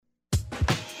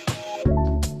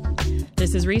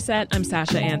This is Reset. I'm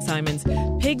Sasha Ann Simons.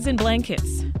 Pigs in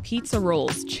blankets, pizza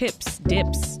rolls, chips,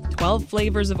 dips, 12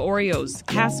 flavors of Oreos,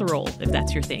 casserole, if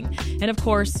that's your thing, and of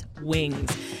course,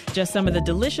 wings. Just some of the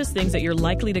delicious things that you're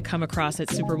likely to come across at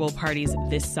Super Bowl parties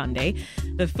this Sunday.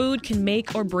 The food can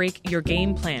make or break your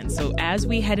game plan. So as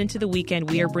we head into the weekend,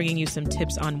 we are bringing you some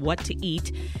tips on what to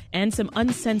eat and some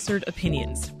uncensored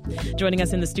opinions. Joining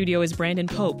us in the studio is Brandon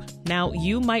Pope. Now,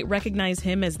 you might recognize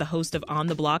him as the host of On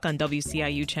the Block on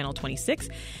WCIU Channel 26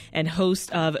 and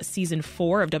host of Season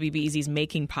 4 of WBEZ's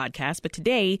Making podcast. But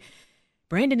today,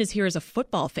 Brandon is here as a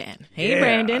football fan. Hey, yeah.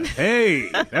 Brandon. Hey,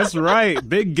 that's right.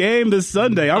 Big game this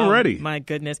Sunday. I'm ready. My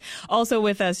goodness. Also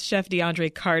with us, Chef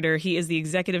DeAndre Carter. He is the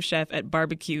executive chef at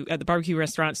the barbecue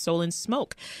restaurant Soul and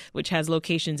Smoke, which has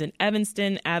locations in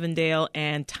Evanston, Avondale,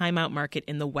 and Timeout Market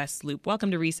in the West Loop.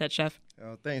 Welcome to Reset, Chef.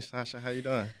 Oh, thanks, Sasha. How you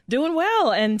doing? Doing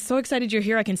well, and so excited you're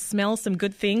here. I can smell some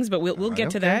good things, but we'll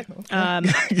get to that.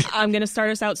 Okay. I'm going to start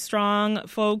us out strong,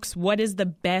 folks. What is the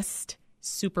best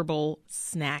Super Bowl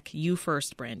snack? You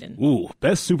first, Brandon. Ooh,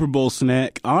 best Super Bowl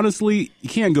snack. Honestly, you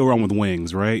can't go wrong with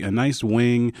wings, right? A nice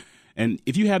wing. And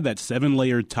if you have that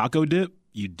 7-layer taco dip,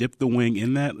 you dip the wing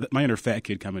in that. My inner fat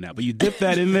kid coming out. But you dip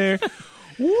that in there.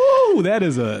 Woo!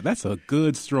 That's a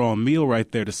good, strong meal right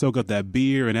there to soak up that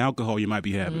beer and alcohol you might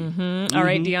be having. Mm-hmm. All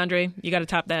right, DeAndre, you got to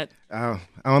top that. I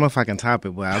don't know if I can top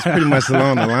it, but I was pretty much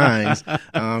along the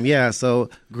lines. So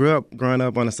growing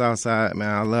up on the South Side, man,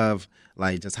 I love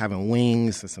just having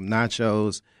wings and some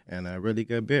nachos and a really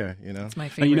good beer, It's my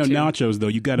favorite, and nachos, though,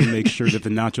 you got to make sure that the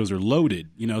nachos are loaded.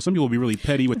 Some people will be really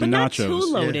petty with the nachos. Not too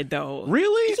loaded, though.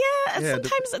 Really? Yeah,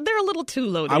 sometimes they're a little too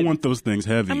loaded. I want those things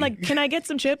heavy. I'm like, can I get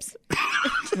some chips?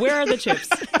 Where are the chips?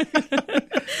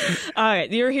 All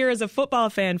right, you're here as a football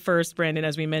fan first, Brandon,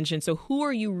 as we mentioned. So who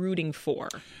are you rooting for?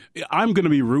 I'm going to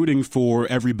be rooting for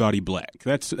everybody black.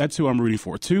 That's who I'm rooting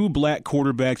for. 2 black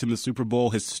quarterbacks in the Super Bowl,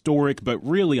 historic, but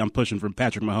really I'm pushing for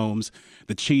Patrick Mahomes,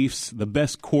 the Chiefs, the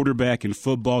best quarterback in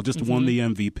football, just won the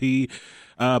MVP.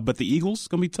 But the Eagles,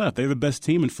 going to be tough. They're the best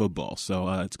team in football, so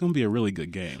it's going to be a really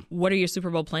good game. What are your Super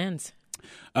Bowl plans?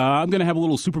 I'm going to have a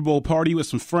little Super Bowl party with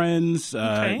some friends,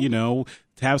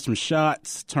 have some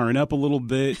shots, turn up a little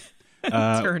bit.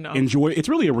 Turn up. Enjoy. It's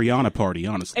really a Rihanna party,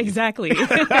 honestly. Exactly.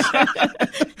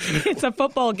 It's a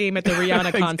football game at the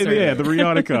Rihanna concert. Yeah, the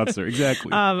Rihanna concert.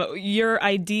 Exactly. Your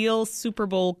ideal Super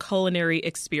Bowl culinary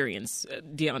experience,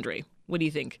 DeAndre. What do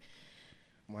you think?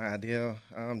 My ideal,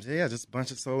 just a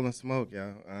bunch of Soul and Smoke,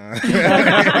 yo.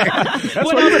 That's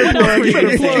what you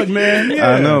better plug, man. Yeah.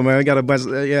 I know, man. We got a bunch.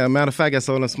 Matter of fact, at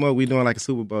Soul and Smoke, we doing like a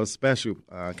Super Bowl special,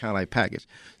 kind of like package.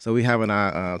 So we having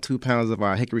our 2 pounds of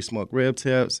our hickory smoked rib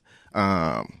tips,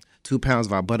 2 pounds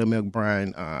of our buttermilk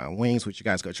brine wings, which you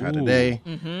guys go try today.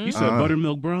 Mm-hmm. You said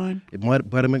buttermilk brine?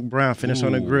 Buttermilk brine, finished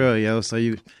on the grill, yo. So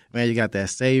you got that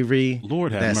savory,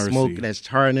 Lord have that mercy. smoke, that's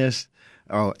charnished.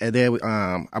 Oh, and then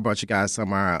I brought you guys some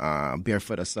of our beer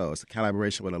for the soul. It's a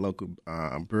collaboration with a local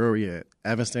brewery at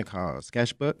Evanston called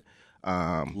Sketchbook.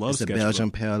 It's a Belgian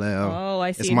Pale Ale. Oh,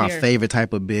 I see. It's my favorite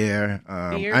type of beer.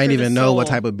 I didn't even know what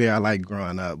type of beer I liked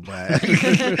growing up, but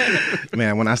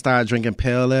man, when I started drinking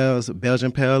Pale Ales,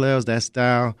 Belgian Pale Ales, that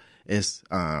style, it's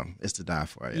to die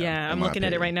for. Yeah, I'm looking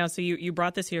at it right now. So you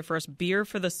brought this here first. Beer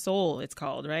for the Soul, it's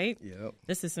called, right? Yep.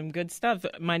 This is some good stuff.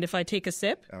 Mind if I take a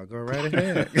sip? I'll go right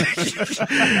ahead.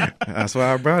 That's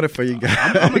why I brought it for you guys.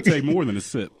 I'm going to take more than a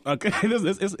sip. Okay,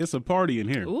 it's a party in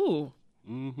here. Ooh.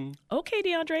 Mm-hmm. Okay,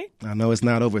 DeAndre. I know it's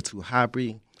not over too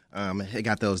hoppy. It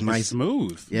got those nice,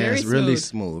 smooth. Yeah, Very it's really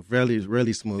smooth, really,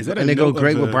 really smooth. And they go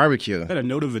great with barbecue. Is that a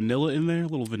note of vanilla in there? A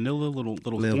little vanilla, little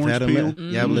orange vitamin. peel.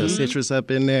 You have a little citrus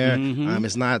up in there.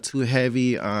 It's not too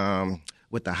heavy.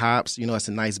 With the hops, it's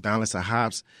a nice balance of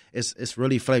hops. It's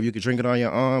really flavor. You can drink it on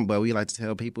your own, but we like to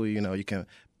tell people, you can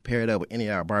pair it up with any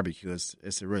of our barbecue.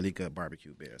 It's a really good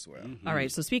barbecue beer as well. All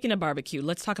right, so speaking of barbecue,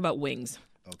 let's talk about wings.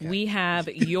 Okay. We have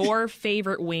your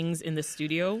favorite wings in the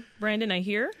studio, Brandon, I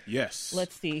hear? Yes.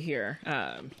 Let's see here.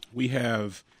 We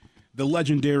have the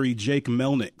legendary Jake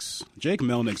Melnick's. Jake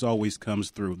Melnick's always comes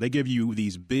through. They give you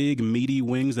these big, meaty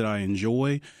wings that I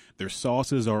enjoy. Their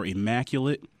sauces are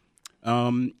immaculate.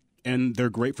 And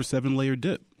they're great for 7-layer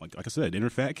dip. Like I said,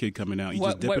 inner fat kid coming out. You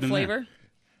just dip it in flavor?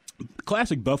 there.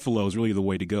 Classic buffalo is really the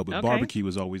way to go, but barbecue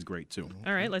is always great too.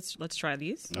 All right, let's try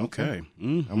these. Okay.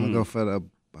 I'm going to go for the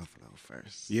buffalo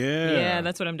first. Yeah. Yeah,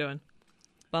 that's what I'm doing.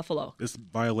 Buffalo. This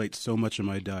violates so much of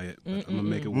my diet, but I'm going to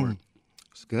make it work.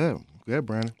 It's good. Good,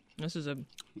 Brandon. This is a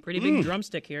pretty big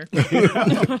drumstick here.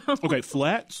 Okay,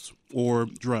 flats or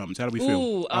drums? How do we feel?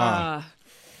 Ooh,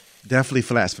 Definitely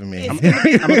flats for me. I'm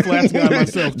a flats guy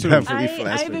myself, too. Definitely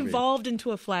flats I've for me. evolved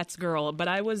into a flats girl, but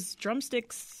I was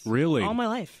drumsticks Really? all my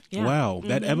life. Yeah. Wow,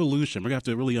 that evolution. We're going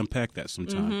to have to really unpack that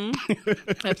sometime.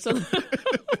 Absolutely.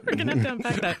 We're going to have to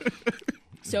unpack that.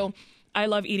 So I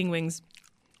love eating wings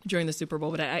during the Super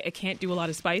Bowl, but I can't do a lot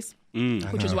of spice,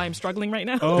 which is why I'm struggling right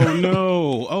now. Oh,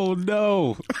 no. Oh,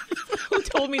 no. Who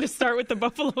told me to start with the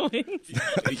buffalo wings?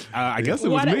 I guess it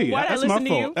was Why'd me. I That's listen my to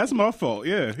fault. you? That's my fault.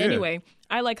 Yeah. Anyway,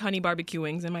 I like honey barbecue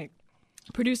wings, and my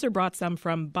producer brought some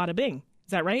from Bada Bing.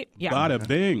 Is that right? Yeah. Bada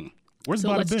Bing. Where's So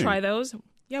Bada let's Bing? try those.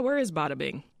 Yeah, where is Bada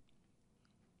Bing?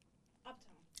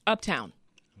 Uptown.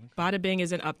 Bada Bing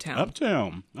is in Uptown.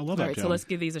 Uptown. I love All Uptown. right, so let's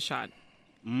give these a shot.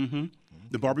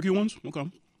 The barbecue ones? Okay.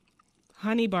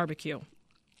 Honey barbecue.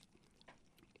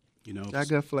 You know, Got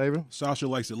good flavor. Sasha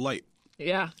likes it light.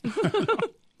 Yeah.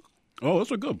 Oh,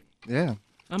 those are good. Yeah,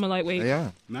 I'm a lightweight. they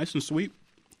are. Nice and sweet.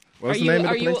 What's the name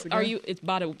of the place Are again? you? It's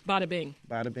Bada Bing.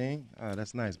 Bada Bing. Oh,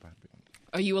 that's nice, Bada Bing.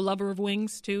 Are you a lover of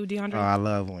wings too, DeAndre? Oh, I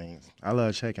love wings. I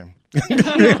love chicken.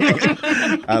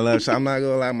 I love. I'm not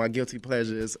gonna lie. My guilty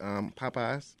pleasure is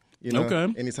Popeyes. You know,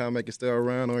 Okay. anytime I can still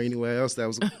around or anywhere else, that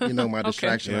was my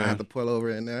distraction. Yeah. I have to pull over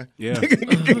in there. Yeah.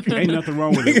 Ain't nothing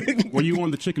wrong with it. Were you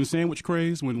on the chicken sandwich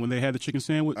craze when they had the chicken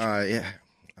sandwich? Yeah.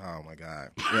 Oh my God.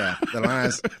 Yeah. The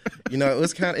lines.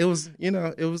 It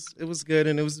was it was good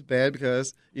and it was bad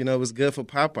because it was good for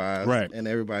Popeyes Right. and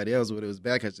everybody else, but it was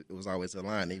bad because it was always a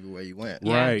line everywhere you went.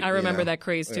 Yeah, Right. I remember Yeah. that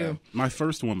craze too. My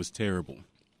first one was terrible.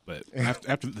 But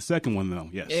after the second one, though,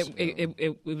 yes.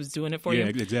 It was doing it for yeah, you.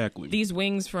 exactly. These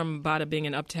wings from Bada Bing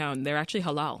in Uptown, they're actually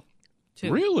halal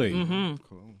too. Really?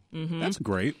 Mm-hmm. That's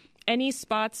great. Any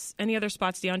other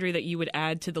spots, DeAndre, that you would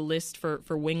add to the list for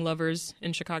wing lovers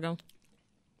in Chicago?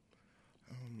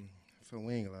 For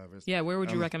wing lovers. Yeah, where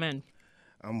would you recommend?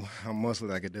 I'm mostly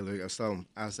like a delivery. So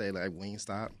I'll say like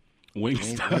Wingstop.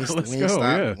 Wingstop. Let's go.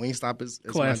 Wingstop. Yeah. Wingstop is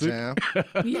my Classic. jam.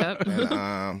 Yep.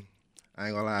 And I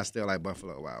ain't gonna lie, I still like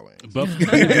Buffalo Wild Wings.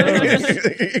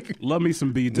 Love me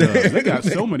some B-dubs. They got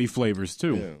so many flavors,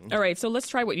 too. All right, so let's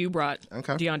try what you brought,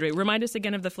 Okay. DeAndre. Remind us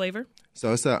again of the flavor.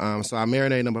 So it's so I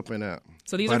marinate them up in a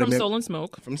So these are from buttermilk- Soul and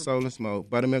Smoke. From Soul and Smoke,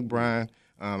 buttermilk brine.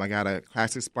 I got a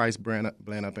classic spice blend up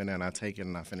in there, and I take it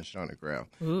and I finish it on the grill.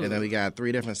 Ooh. And then we got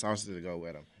 3 different sauces to go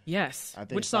with them. Yes. I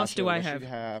think Which sauce do I what have? you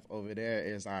have over there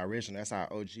is our original. That's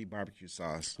our OG barbecue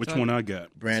sauce. Which one I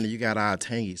got? Brandon, you got our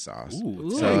tangy sauce.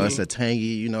 Ooh, So tangy. it's a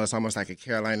tangy, it's almost like a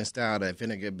Carolina style, that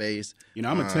vinegar base.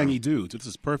 I'm a tangy dude, so this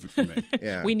is perfect for me.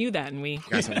 Yeah. We knew that, and we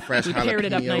Got some fresh we paired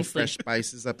it up jalapeno, nicely. fresh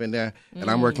spices up in there. And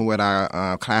I'm working with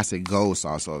our classic gold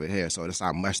sauce over here. So it's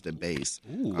our mustard base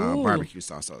barbecue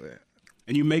sauce over there.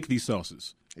 And you make these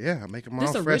sauces. Yeah, I make them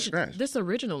all fresh scratch. This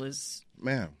original is,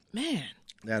 Man,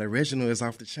 that original is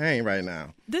off the chain right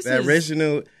now. This that is-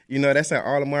 original, that's at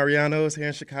all the Mariano's here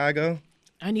in Chicago.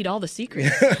 I need all the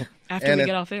secrets after And we it-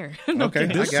 get off air. Okay,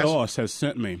 This I got you. sauce has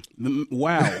sent me.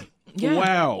 Wow. Yeah.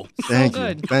 Wow. Thank you.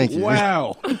 good. Thank you.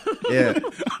 Wow. Yeah.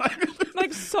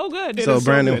 Like, so good. So, It's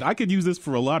Brandon- good. I could use this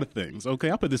for a lot of things. Okay,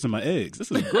 I'll put this in my eggs.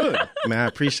 This is good. Man, I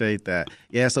appreciate that.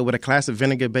 Yeah, so with a classic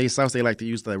vinegar-based sauce, they like to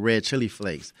use the red chili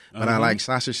flakes. But I like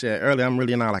Sasha said earlier, I'm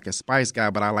really not like a spice guy,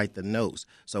 but I like the notes.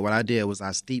 So what I did was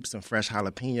I steeped some fresh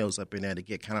jalapenos up in there to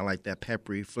get kind of like that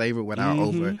peppery flavor without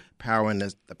overpowering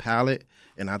the palate.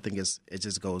 And I think it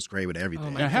just goes great with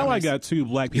everything. Now, how I got 2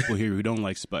 black people here who don't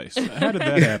like spice? How did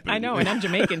that happen? I know, and I'm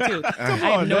Jamaican too. I on,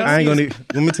 have no I ain't excuse. gonna.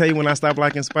 Let me tell you when I stopped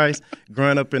liking spice.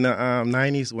 Growing up in the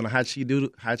 '90s, when the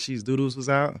hot cheese doodles was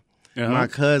out, my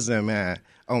cousin, man,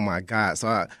 oh my God!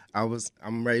 So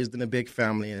I'm raised in a big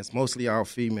family, and it's mostly all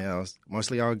females,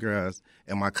 mostly all girls.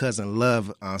 And my cousin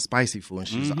loved spicy food, and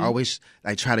she was always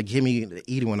like try to get me to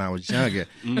eat it when I was younger.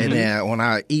 And then when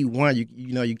I eat one,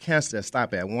 you can't just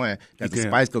stop at one because the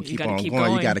spice go keep gotta on keep going. You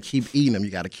going. got to keep eating them.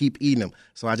 You got to keep eating them.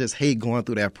 So I just hate going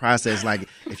through that process. Like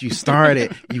if you start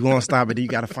it, you won't stop it. You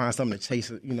got to find something to chase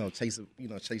it. Chase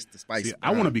the spice. See,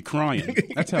 I want to be crying.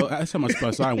 That's how much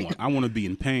spice I want. I want to be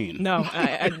in pain. No,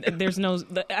 there's no.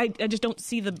 I just don't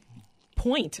see the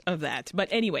point of that. But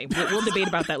anyway, we'll debate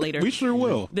about that later. We sure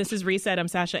will. This is Reset. I'm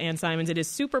Sasha Ann Simons. It is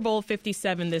Super Bowl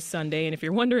 57 this Sunday. And if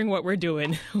you're wondering what we're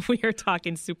doing, we are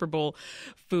talking Super Bowl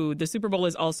food. The Super Bowl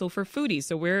is also for foodies.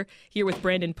 So we're here with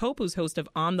Brandon Pope, who's host of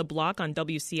On the Block on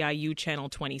WCIU Channel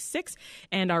 26,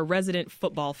 and our resident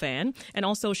football fan. And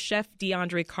also Chef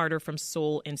DeAndre Carter from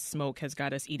Soul and Smoke has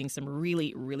got us eating some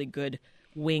really, really good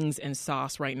wings and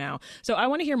sauce right now. So I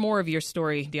want to hear more of your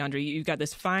story, DeAndre. You've got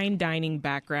this fine dining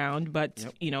background, but,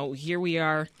 here we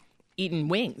are eating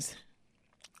wings.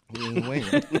 We ain't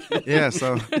winning. Yeah,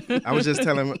 so I was just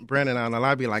telling Brandon on the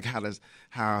lobby like how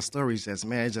our stories just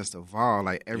it just evolved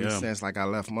like ever since like I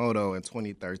left Moto in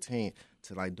 2013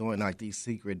 to like doing like these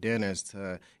secret dinners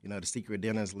to the secret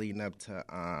dinners leading up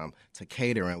to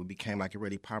catering. We became like a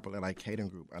really popular like catering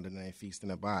group under the name Feast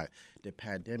and Abide. The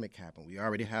pandemic happened. We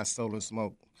already had Soul and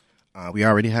Smoke.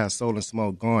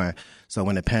 Going. So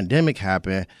when the pandemic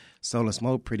happened, Soul and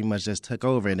Smoke pretty much just took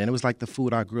over. And then it was like the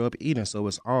food I grew up eating. So it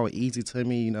was all easy to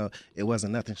me. It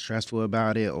wasn't nothing stressful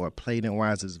about it or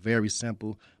plating-wise. It's very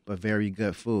simple but very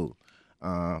good food.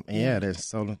 There's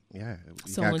Soul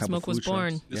and Smoke was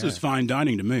born. This is fine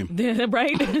dining to me.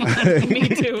 Right? Me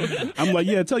too. I'm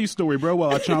like, tell your story, bro, while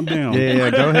I chomp down.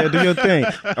 Yeah, go ahead, do your thing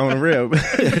on the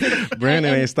rib.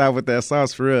 Brandon ain't stopped with that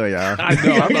sauce for real, y'all. I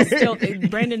know.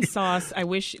 Brandon's sauce, I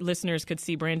wish listeners could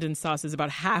see Brandon's sauce is about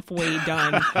halfway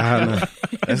done. I know.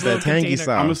 That's that tangy sauce.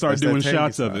 I'm going to start doing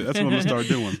shots of it. That's what I'm going to start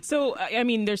doing. So,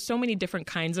 there's so many different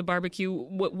kinds of barbecue.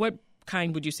 What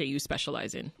kind would you say you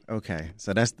specialize in? Okay,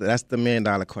 so that's the $1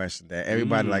 million question that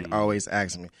everybody like always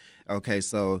asks me. Okay,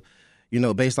 so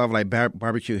based off like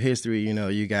barbecue history,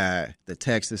 you got the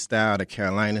Texas style, the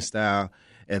Carolina style,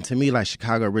 and to me like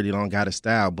Chicago really don't got a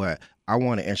style, but I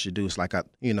want to introduce like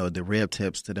the rib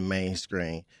tips to the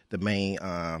mainstream, the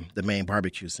main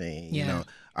barbecue scene. Yeah.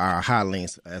 Our hot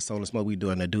links at Soul and Smoke, we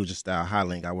doing the Duja style hot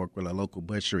link. I work with a local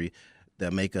butchery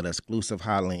that make an exclusive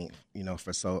hot link,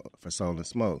 for Soul and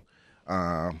Smoke.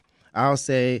 I'll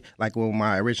say, like, with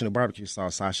my original barbecue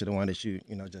sauce, Sasha, the one that you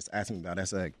just asked me about,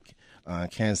 that's a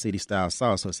Kansas City style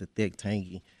sauce, so it's a thick,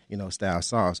 tangy, style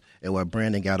sauce. And what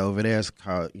Brandon got over there is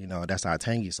called, that's our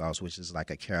tangy sauce, which is like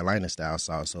a Carolina style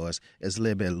sauce. So it's a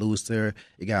little bit looser.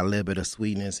 It got a little bit of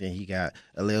sweetness, and he got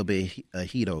a little bit of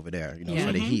heat over there,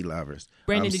 for the heat lovers.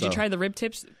 Brandon, did you try the rib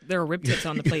tips? There are rib tips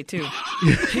on the plate too.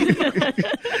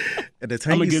 I'm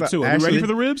going to get to it. Are you ready for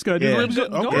the ribs? Can I do the ribs? Go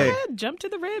ahead. Jump to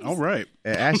the ribs. All right.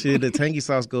 And actually, the tangy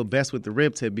sauce go best with the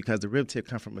rib tip because the rib tip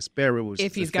comes from a spare rib.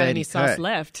 If he's got any sauce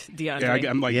left, DeAndre.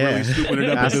 I'm like really scooping it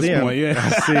up at this point. Yeah. I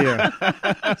see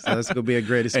him. So this going to be a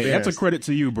great experience. Hey, that's a credit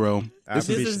to you, bro. This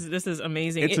is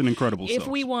amazing. It's an incredible sauce. If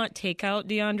we want takeout,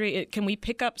 DeAndre, can we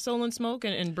pick up Soul and Smoke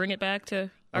and bring it back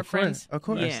to our friends? Of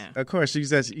course. Yeah. Of course. You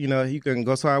just, you can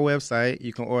go to our website.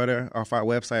 You can order off our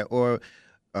website, or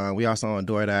we also on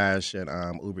DoorDash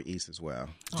and Uber Eats as well.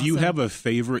 Awesome. Do you have a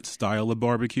favorite style of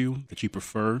barbecue that you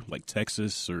prefer, like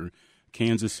Texas or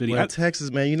Kansas City? Well,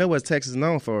 Texas, man, you know what Texas is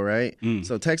known for, right?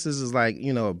 So Texas is like,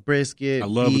 brisket, I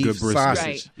love beef, a good brisket.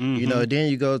 sausage. Right. Mm-hmm.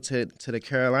 Then you go to the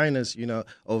Carolinas,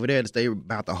 over there, they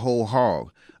about the whole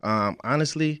hog.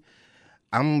 Honestly,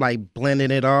 I'm like blending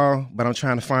it all, but I'm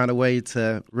trying to find a way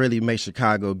to really make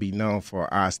Chicago be known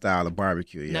for our style of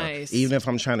barbecue. Nice. Even if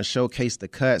I'm trying to showcase the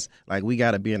cuts, like we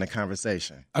got to be in a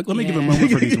conversation. Let me give a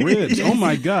moment for these ribs. Oh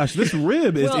my gosh, this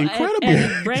rib is incredible.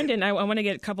 And Brandon, I want to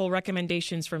get a couple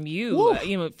recommendations from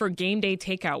you. For game day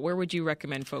takeout, where would you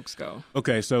recommend folks go?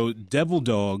 Okay, so Devil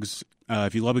Dogs.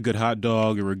 If you love a good hot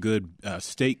dog or a good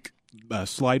steak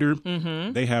slider,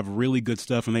 they have really good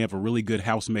stuff, and they have a really good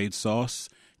house-made sauce.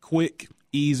 Quick,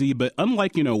 easy, but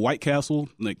unlike, White Castle,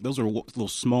 like those are little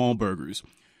small burgers.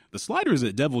 The sliders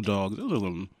at Devil Dogs,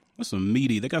 that's some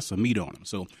meaty. They got some meat on them.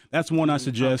 So that's one I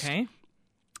suggest. Okay.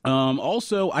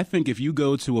 Also, I think if you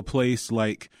go to a place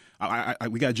like,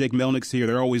 we got Jake Melnick's here.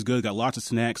 They're always good. Got lots of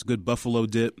snacks, good buffalo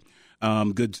dip,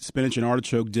 good spinach and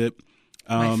artichoke dip.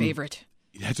 My favorite.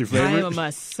 That's your favorite? I am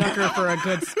a sucker for a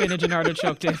good spinach and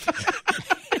artichoke dip.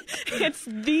 It's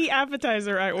the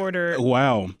appetizer I order.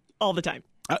 Wow. All the time.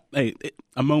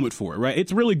 A moment for it, right?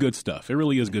 It's really good stuff. It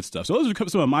really is good stuff. So those are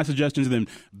some of my suggestions. And then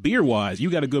beer-wise, you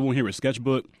got a good one here with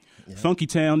Sketchbook. Yeah. Funky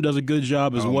Town does a good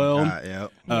job as well.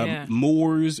 God,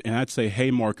 Moore's, and I'd say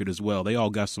Haymarket as well. They all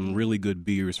got some really good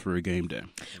beers for a game day.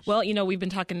 Well, we've been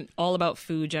talking all about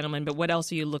food, gentlemen, but what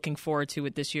else are you looking forward to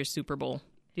with this year's Super Bowl?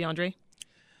 DeAndre?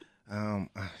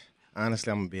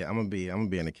 Honestly, I'm gonna be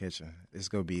in the kitchen. It's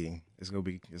gonna be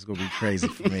crazy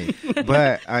for me.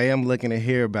 But I am looking to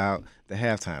hear about the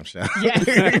halftime show. Yes.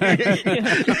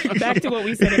 Back to what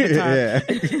we said at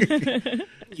the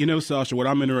top. Sasha, what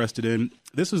I'm interested in,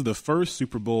 this is the first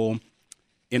Super Bowl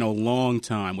in a long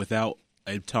time without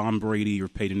a Tom Brady or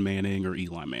Peyton Manning or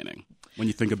Eli Manning. When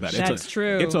you think about it, that's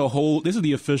true. This is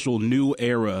the official new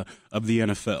era of the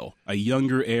NFL, a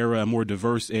younger era, a more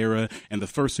diverse era, and the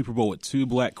first Super Bowl with 2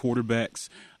 black quarterbacks.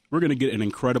 We're going to get an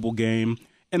incredible game.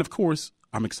 And of course,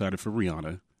 I'm excited for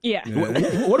Rihanna. Yeah.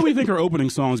 What do we think our opening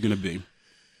song is going to be?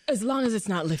 As long as it's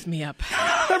not Lift Me Up.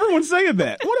 Everyone's saying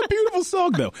that. What a beautiful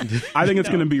song, though. I think it's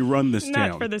going to be Run This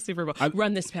Town. Not for the Super Bowl.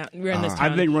 Run This Town.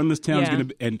 I think Run This Town is going to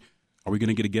be. And are we going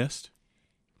to get a guest?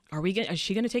 Is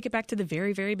she going to take it back to the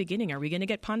very, very beginning? Are we going to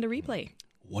get Pond to replay?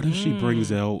 What if she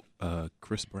brings out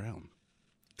Chris Brown?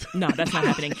 No, that's not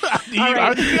happening. All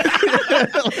right.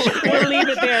 We'll leave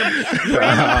it there.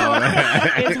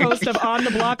 Brenda is host of On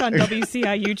the Block on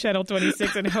WCIU Channel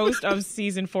 26 and host of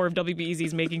Season 4 of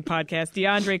WBEZ's Making Podcast.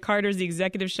 DeAndre Carter is the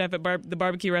executive chef at the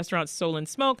barbecue restaurant Soul and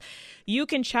Smoke. You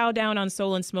can chow down on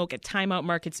Soul and Smoke at Time Out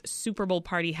Market's Super Bowl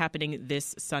party happening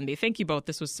this Sunday. Thank you both.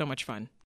 This was so much fun.